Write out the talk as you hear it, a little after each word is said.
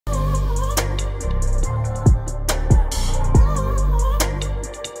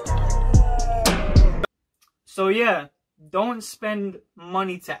So yeah, don't spend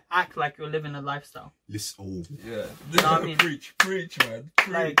money to act like you're living a lifestyle. Listen, Yeah. You know what I mean? Preach, man.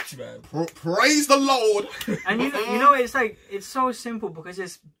 Preach, man. praise the Lord. And you know, it's like, it's so simple because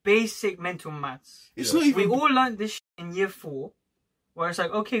it's basic mental maths. It's not even. We all learned this shit in year 4, where it's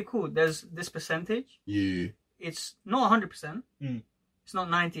like, okay, cool, there's this percentage. Yeah. It's not 100%. Mm. It's not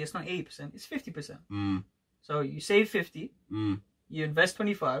 90, it's not 80%, it's 50%. Mm. So you save 50, you invest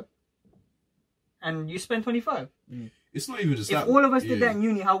 25, and you spend 25. It's not even just If that. all of us did that in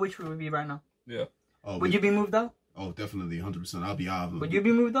uni, how rich would we be right now? Yeah. Oh, Would you be moved out? Oh, definitely, 100%. I'll be out of them. Would you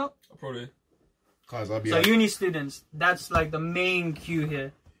be moved out? Probably. Guys, I'll be So out. uni students, that's like the main cue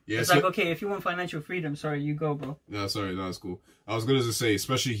here. Yeah, It's like, okay, if you want financial freedom, sorry, you go, bro. No, sorry, no, that's cool. I was gonna just say,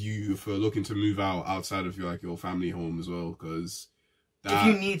 especially you for looking to move out outside of your family home as well, because If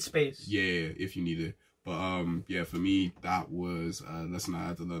you need space. yeah, if you need it. But yeah, for me that was a lesson I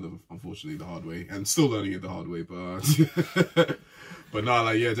had to learn, unfortunately, the hard way, and still learning it the hard way. But but no,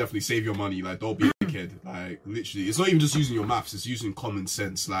 like, yeah, definitely save your money. Like, don't be a kid. Like, literally, it's not even just using your maths; it's using common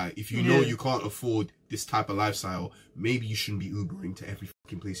sense. Like, if you know you can't afford this type of lifestyle, maybe you shouldn't be Ubering to every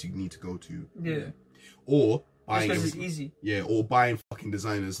fucking place you need to go to. Yeah. Or buying Because it's easy. Yeah, or buying fucking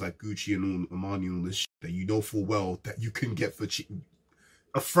designers like Gucci and all, Armani and all this shit that you know full well that you can get for cheap,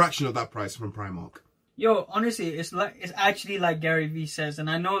 a fraction of that price from Primark. Yo, honestly, it's actually like Gary Vee says, and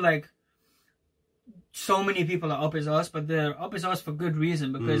I know like so many people are up his ass, but they're up his ass for good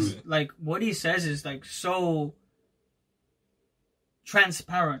reason, because like what he says is like so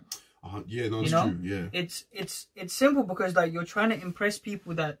transparent. Yeah, no, it's You know? true. Yeah, It's simple because like you're trying to impress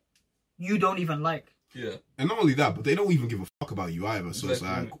people that you don't even like. Yeah. and not only that, but they don't even give a fuck about you either. So it's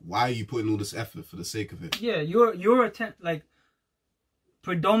Exactly. like, why are you putting all this effort for the sake of it? Yeah, you're like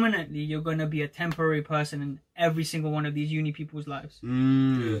predominantly you're gonna be a temporary person in every single one of these uni people's lives.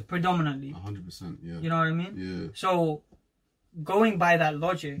 Predominantly. 100%. Yeah, You know what I mean? yeah, So, going by that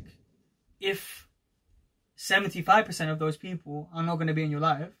logic, if 75% of those people are not going to be in your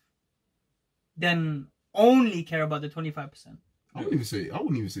life, then only care about the 25%. I wouldn't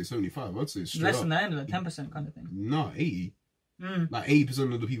even say 75. I'd say straight Less up. than that, end of the 10% kind of thing. No, 80. Mm. Like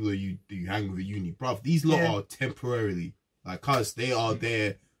 80% of the people that you hang with at uni, bruv, these lot Yeah. are temporarily, like, cause they are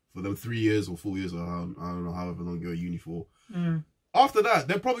there for them 3 years or 4 years, or I don't know, however long you're at uni for. Mm. After that,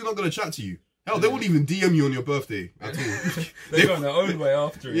 they're probably not gonna chat to you. Hell, they won't even DM you on your birthday at all. They're going their own way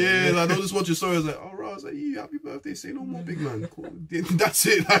after it. Yeah, like, they'll just watch your stories like, oh, Ross, like, you happy birthday, say no more, big man. Cool. That's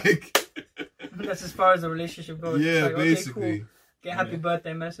it, like. That's as far as the relationship goes. Yeah, It's like, basically. Okay, cool. Get happy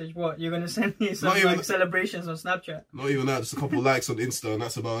birthday message. What? You're going to send me some Not even- like, celebrations on Snapchat? Not even that, just a couple likes on Insta, and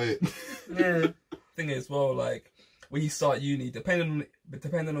that's about it. Yeah. Thing is, well, like when you start uni, depending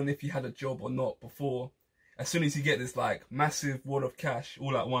on if you had a job or not before, as soon as you get this like massive wad of cash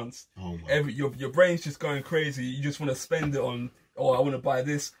all at once, Oh my. your brain's just going crazy. You just want to spend it on, oh, I want to buy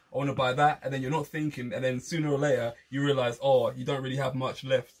this, I want to buy that, and then you're not thinking, and then sooner or later you realize, oh, you don't really have much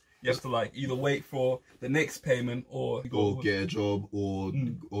left. You have to like either wait for the next payment or Get a job, or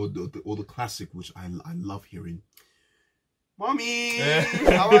the classic, which I love hearing. Mommy,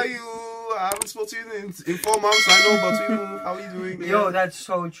 how are you? I haven't spoken to you in 4 months. I know about you. How are you doing? Yo, that's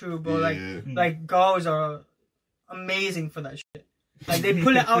so true, bro. Yeah. Like girls are amazing for that shit. Like they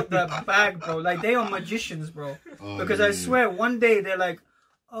pull it out the bag, bro. Like they are magicians, bro. Oh, Because yeah. I swear, one day they're like,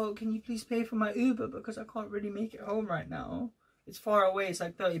 "Oh, can you please pay for my Uber because I can't really make it home right now. It's far away. It's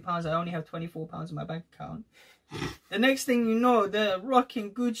like £30. I only have £24 in my bank account." The next thing you know, they're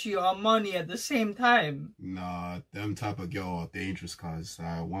rocking Gucci or Armani at the same time. Nah, them type of girl are dangerous, cause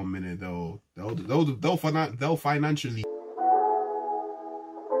 1 minute they'll financially. You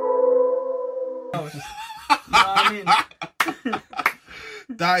know what I mean?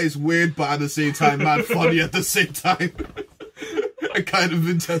 That is weird, but at the same time, mad funny at the same time. I kind of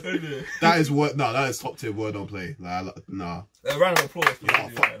intense. That is what. No, that is top tier word on play. Like, nah. A round of applause. Oh,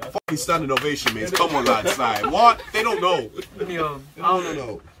 fucking standing ovation, mates. Come on, lads. Like, what? They don't know. Yo, They don't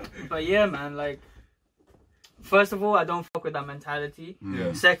know. But yeah, man, like, first of all, I don't fuck with that mentality.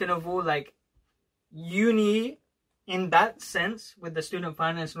 Yeah. Second of all, like, uni, in that sense, with the student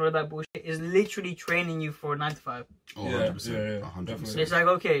finance and all that bullshit, is literally training you for 9 to 5. Oh, Yeah, 100%. yeah, 100%. It's like,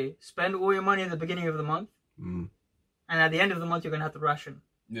 okay, spend all your money at the beginning of the month, Mm. and at the end of the month, you're gonna have to ration.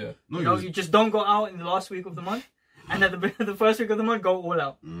 Yeah. No, You know, you you just don't go out in the last week of the month, and at the first week of the month, go all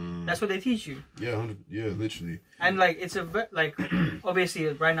out. That's what they teach you. yeah, 100. Yeah, literally. And like, it's a like, obviously,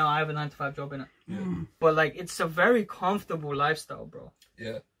 right now I have a 9 to 5 job in it, Yeah. but like, it's a very comfortable lifestyle, bro.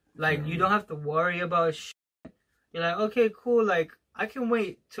 Yeah. Like, you don't have to worry about shit. You're like, okay, cool, like, I can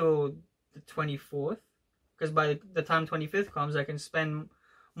wait till the 24th, because by the time 25th comes, I can spend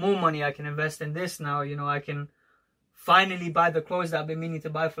more money. I can invest in this now. You know, I can finally buy the clothes that I've been meaning to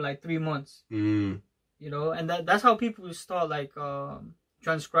buy for like 3 months. Mm. You know, and that's how people start like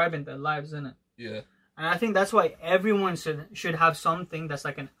transcribing their lives, innit? Yeah. And I think that's why everyone should have something that's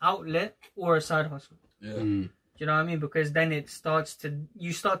like an outlet or a side hustle. Yeah. Mm. You know what I mean? Because then you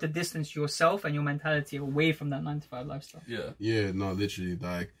start to distance yourself and your mentality away from that 9-to-5 lifestyle. Yeah. Yeah, no, literally,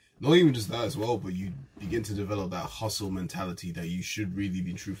 like, not even just that as well, but you begin to develop that hustle mentality that you should really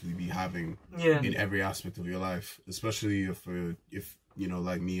be truthfully be having in every aspect of your life, especially if you know,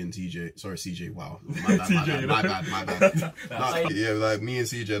 like me and CJ, wow, my bad. Yeah, like me and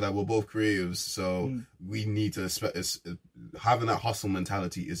CJ, that we're both creatives, so we need to having that hustle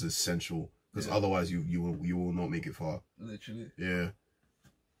mentality is essential, because otherwise you will not make it far. Literally. Yeah.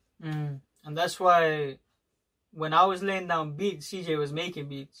 And that's why when I was laying down beats, CJ was making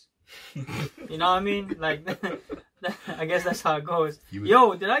beats. You know what I mean? Like, I guess that's how it goes.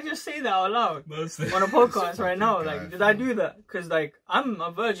 Yo, did I just say that out loud on a podcast right now? Like, did I do that? Because, like, I'm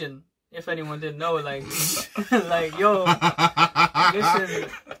a virgin, if anyone didn't know. Like, like, yo, listen,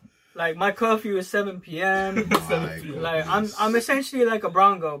 like, my curfew is 7 p.m. Like, I'm essentially like a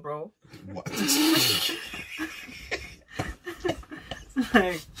brown girl, bro. What?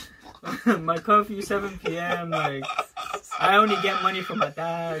 Like, my curfew is 7 p.m. Like, I only get money from my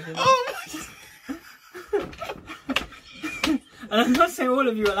dad. You know? And I'm not saying all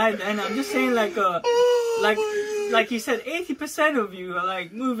of you are like that, and I'm just saying like you said, 80% of you are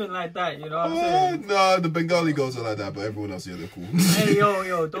like moving like that. You know what I'm saying? No, the Bengali girls are like that, but everyone else here, they're cool. Hey,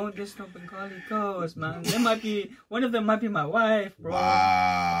 yo, don't diss no Bengali girls, man. One of them might be my wife, bro.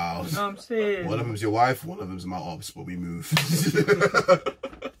 Wow. You know what I'm saying? One of them's your wife, one of them's my ops, but we move.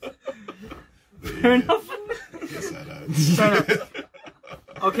 Fair enough. Yes, I know. Fair enough.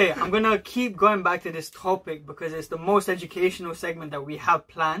 Okay, I'm gonna keep going back to this topic because it's the most educational segment that we have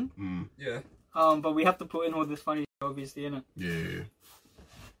planned. Yeah. But we have to put in all this funny shit, obviously, innit? Yeah.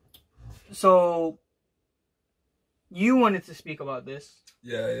 So, you wanted to speak about this.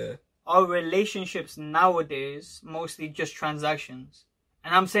 Yeah. Are relationships nowadays mostly just transactions?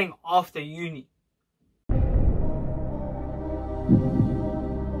 And I'm saying after uni.